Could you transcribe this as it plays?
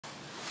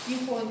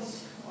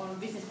viewpoints on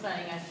business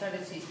planning and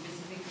strategy,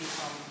 specifically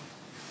from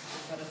the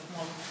sort of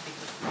small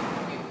business point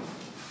of view.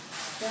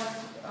 There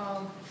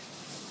are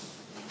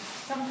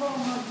some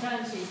common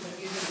challenges that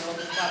usually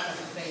always start at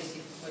the face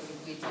when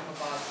we talk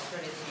about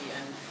strategy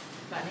and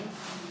planning.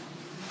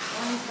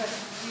 One is that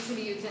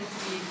usually you tend to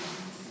be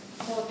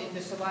caught in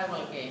the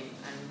survival game,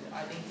 and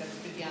I think that's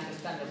pretty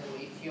understandable.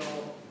 If you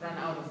run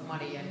out of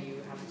money and you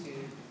have to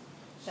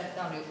shut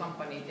down your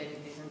company, then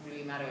it doesn't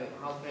really matter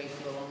how great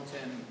your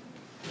long-term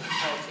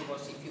policy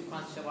was if you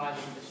can't survive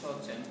in the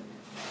short term.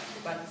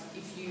 But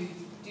if you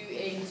do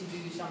aim to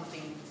do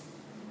something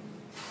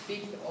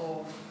big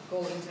or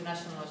go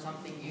international or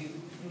something,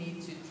 you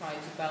need to try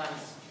to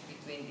balance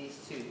between these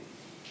two.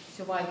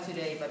 Survive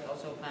today, but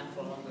also plan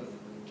for longer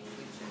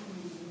future.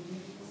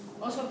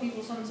 Also,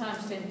 people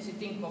sometimes tend to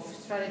think of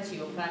strategy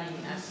or planning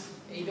as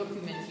a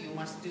document you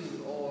must do,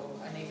 or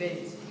an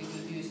event. We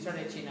will do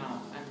strategy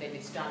now, and then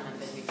it's done, and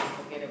then we can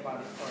forget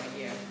about it for a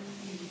year.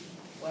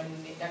 When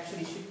it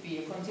actually should be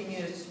a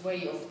continuous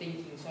way of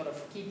thinking, sort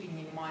of keeping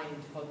in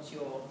mind what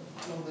your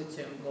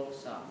longer-term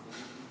goals are.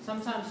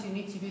 Sometimes you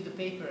need to do the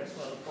paper as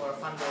well for a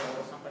funder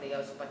or somebody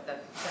else, but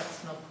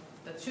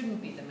that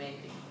shouldn't be the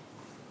main thing.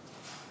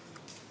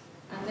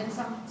 And then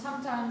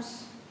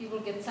sometimes people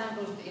get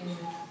tangled in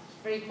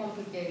very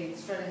complicated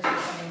strategy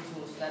planning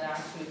tools that are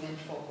actually meant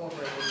for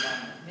corporate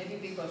environment.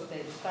 Maybe because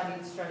they've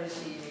studied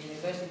strategy in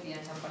university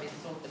and somebody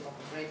told them of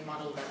a great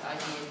model that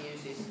IBM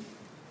uses,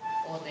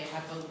 or they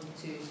happen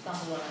to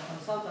stumble on a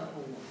consultant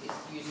who is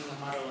using a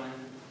model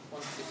and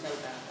wants to sell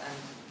that. And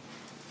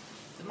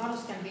the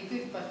models can be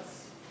good, but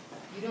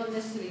you don't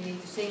necessarily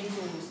need the same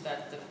tools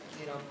that the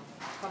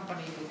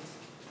company with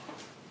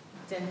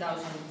 10,000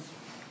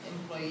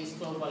 employees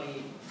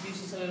globally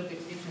uses a little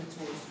bit different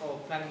tools for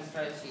planning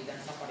strategy than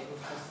somebody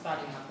who's just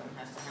starting up and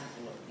has a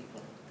handful of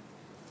people.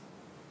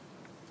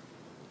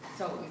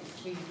 So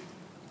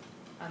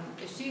I'm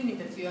assuming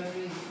that you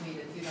agree with me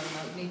that you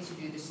don't need to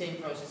do the same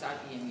process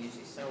IBM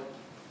uses. So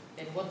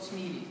then what's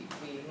needed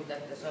if we look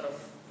at the sort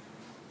of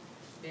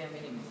bare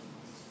minimum?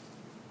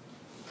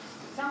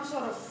 Some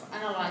sort of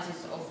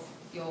analysis of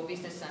your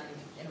business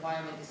and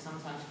environment is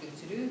sometimes good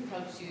to do.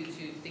 Helps you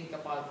to think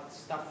about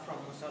stuff from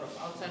a sort of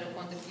outsider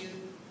point of view.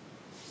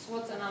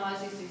 SWOT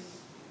analysis is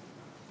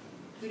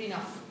good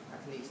enough,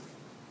 at least.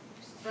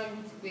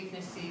 Strengths,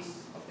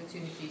 weaknesses,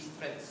 opportunities,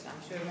 threats.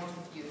 I'm sure most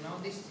of you know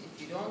this.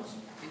 If you don't,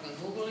 you can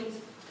Google it.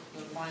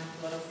 You'll find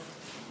a lot of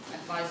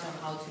advice on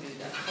how to do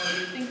that. So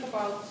you think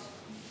about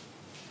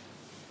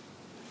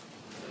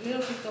a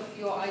little bit of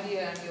your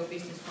idea and your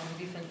business from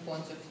different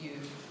points of view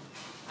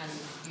and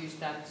use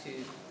that to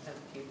help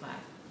you plan.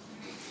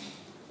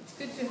 It's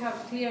good to have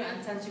clear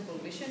and tangible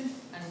vision,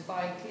 and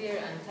by clear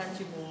and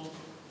tangible,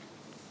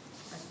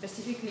 I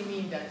specifically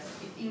mean that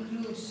it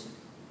includes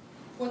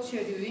what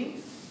you're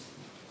doing,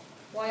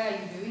 why are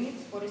you doing it,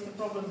 what is the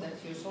problem that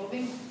you're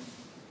solving,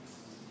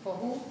 for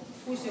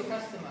who's your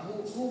customer,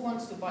 who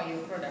wants to buy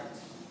your product,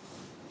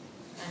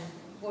 and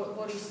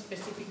what is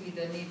specifically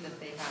the need that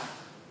they have,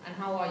 and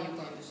how are you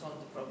going to solve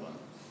the problem,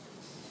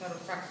 sort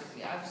of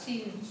practically. I've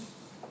seen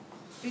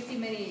pretty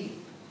many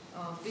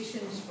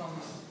visions from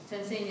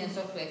Tanzanian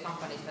software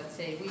companies that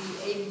say we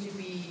aim to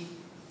be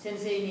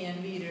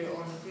Tanzanian leader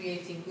on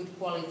creating good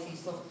quality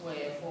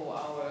software for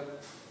our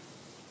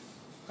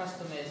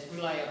customers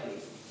reliably.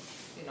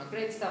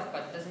 Great stuff,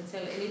 but doesn't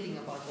tell anything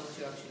about what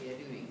you actually are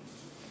doing.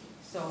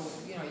 So,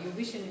 your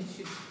vision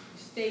should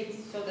state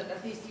so that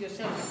at least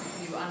yourself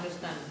you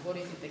understand what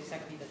is it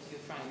exactly that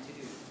you're trying to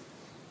do.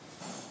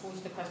 Who's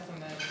the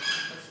customer?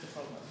 What's the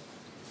problem?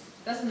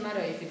 Doesn't matter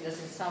if it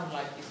doesn't sound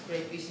like this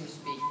great vision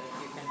speak that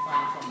you can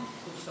find from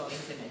books or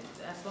internet,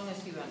 as long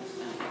as you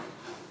understand it.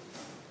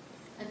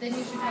 And then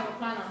you should have a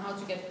plan on how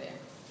to get there.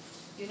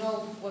 You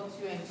know what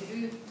you aim to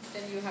do,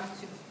 then you have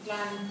to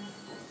plan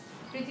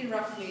pretty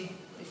roughly.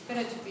 It's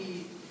better to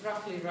be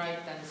roughly right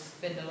than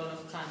spend a lot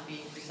of time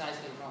being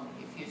precisely wrong.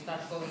 If you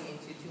start going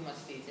into too much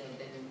detail,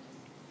 then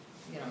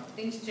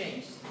things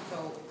change.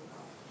 So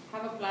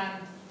have a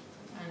plan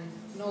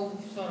and know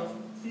sort of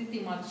pretty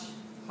much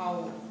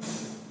how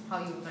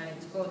you plan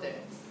to go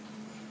there.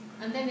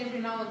 And then every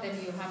now and then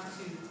you have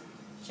to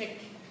check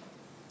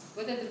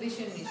whether the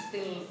vision is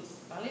still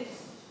valid,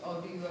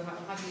 or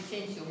have you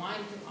changed your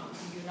mind?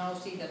 Do you now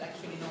see that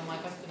actually no, my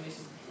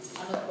customers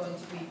are not going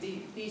to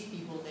be these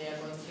people, they are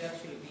going to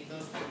actually be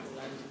those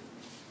people.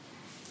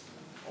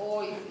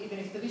 Or even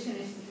if the vision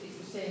is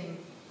the same,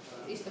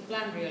 is the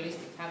plan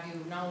realistic? Have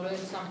you now learned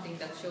something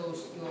that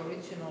shows your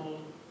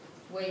original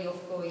way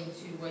of going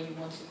to where you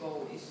want to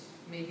go is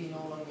maybe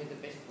no longer the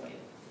best way?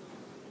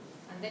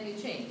 And then you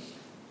change.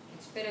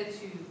 It's better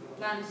to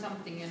plan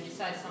something and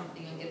decide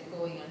something and get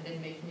going and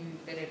then make new,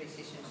 better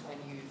decisions when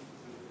you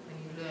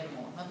learn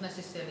more. Not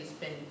necessarily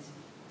spend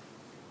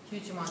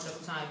huge amount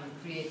of time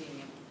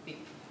creating a big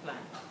plan.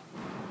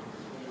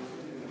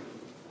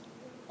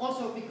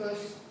 Also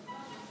because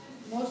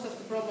most of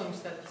the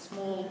problems that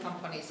small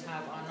companies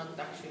have are not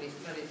actually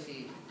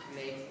strategy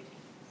related.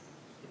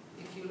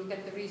 If you look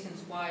at the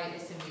reasons why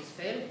SMEs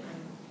fail,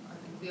 and I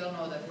think we all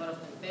know that a lot of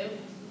them fail,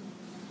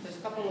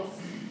 a couple of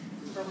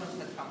problems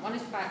that come. One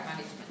is bad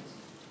management.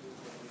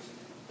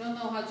 You don't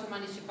know how to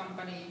manage a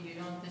company, you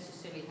don't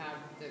necessarily have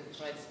the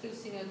right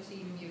skills in your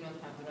team, you don't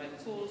have the right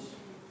tools,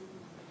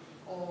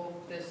 or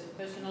there's a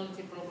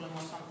personality problem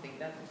or something.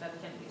 That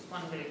is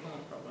one very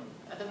common problem.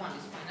 The other one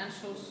is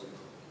financials.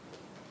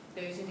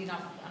 There isn't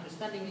enough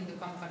understanding in the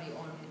company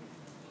on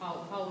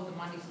how the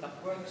money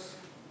stuff works.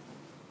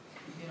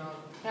 You know,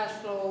 cash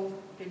flow,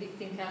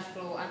 predicting cash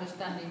flow,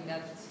 understanding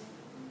that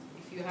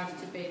if you have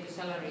to pay the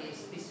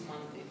salaries this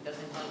month, it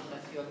doesn't help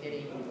that you're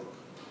getting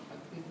a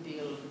good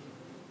deal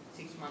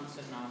 6 months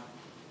from now.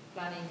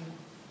 Planning,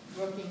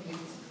 working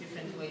with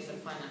different ways of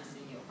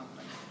financing your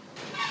company.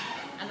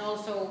 And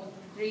also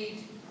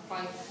greed,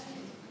 fights,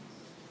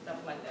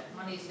 stuff like that.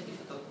 Money is a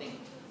difficult thing,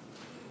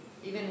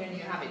 even when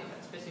you have it,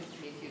 but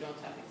specifically if you don't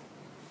have it.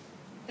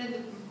 Then the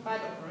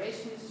bad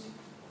operations.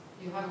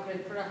 You have a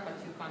great product, but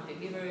you can't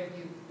deliver,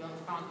 you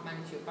can't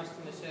manage your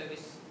customer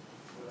service,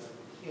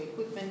 your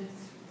equipment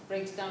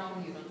breaks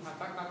down, you don't have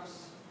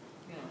backups,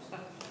 you know,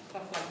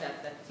 stuff like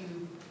that, that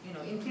you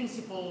know, in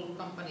principle,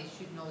 companies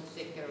should know to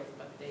take care of,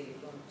 but they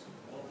don't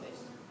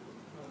always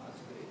know how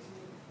to do it.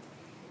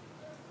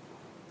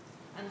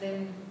 And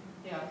then,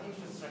 yeah,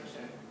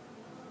 infrastructure.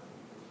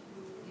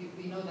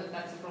 We know that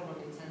that's a problem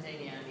in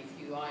Tanzania, and if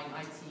you are in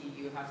IT,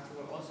 you have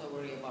to also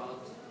worry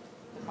about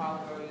the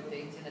power, the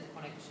internet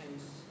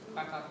connections,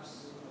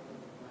 backups,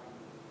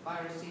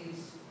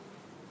 viruses,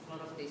 a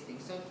lot of these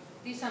things. So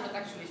these are not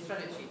actually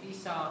strategy,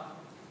 these are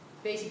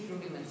basic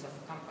rudiments of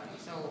a company.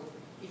 So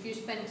if you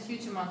spend a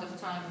huge amount of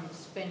time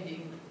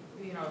spending,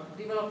 you know,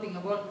 developing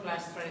a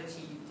world-class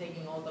strategy,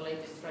 taking all the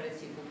latest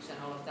strategy books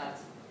and all of that,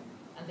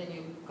 and then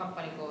your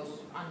company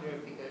goes under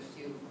because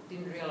you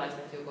didn't realize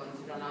that you're going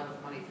to run out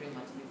of money 3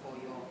 months before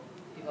your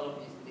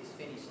development is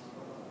finished.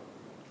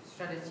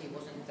 Strategy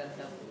wasn't that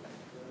helpful.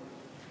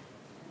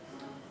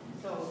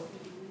 So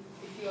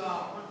if you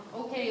are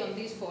okay on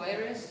these 4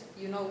 areas,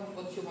 you know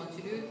what you want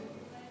to do,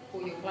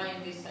 who your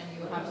client is, and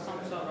you have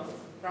some sort of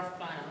rough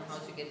plan on how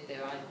to get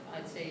there,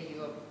 I'd say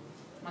you are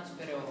much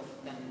better off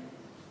than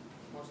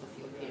most of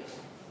your peers.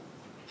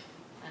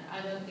 And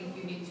I don't think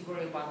you need to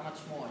worry about much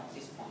more at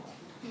this point.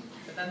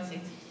 So that's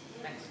it.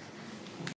 Thanks.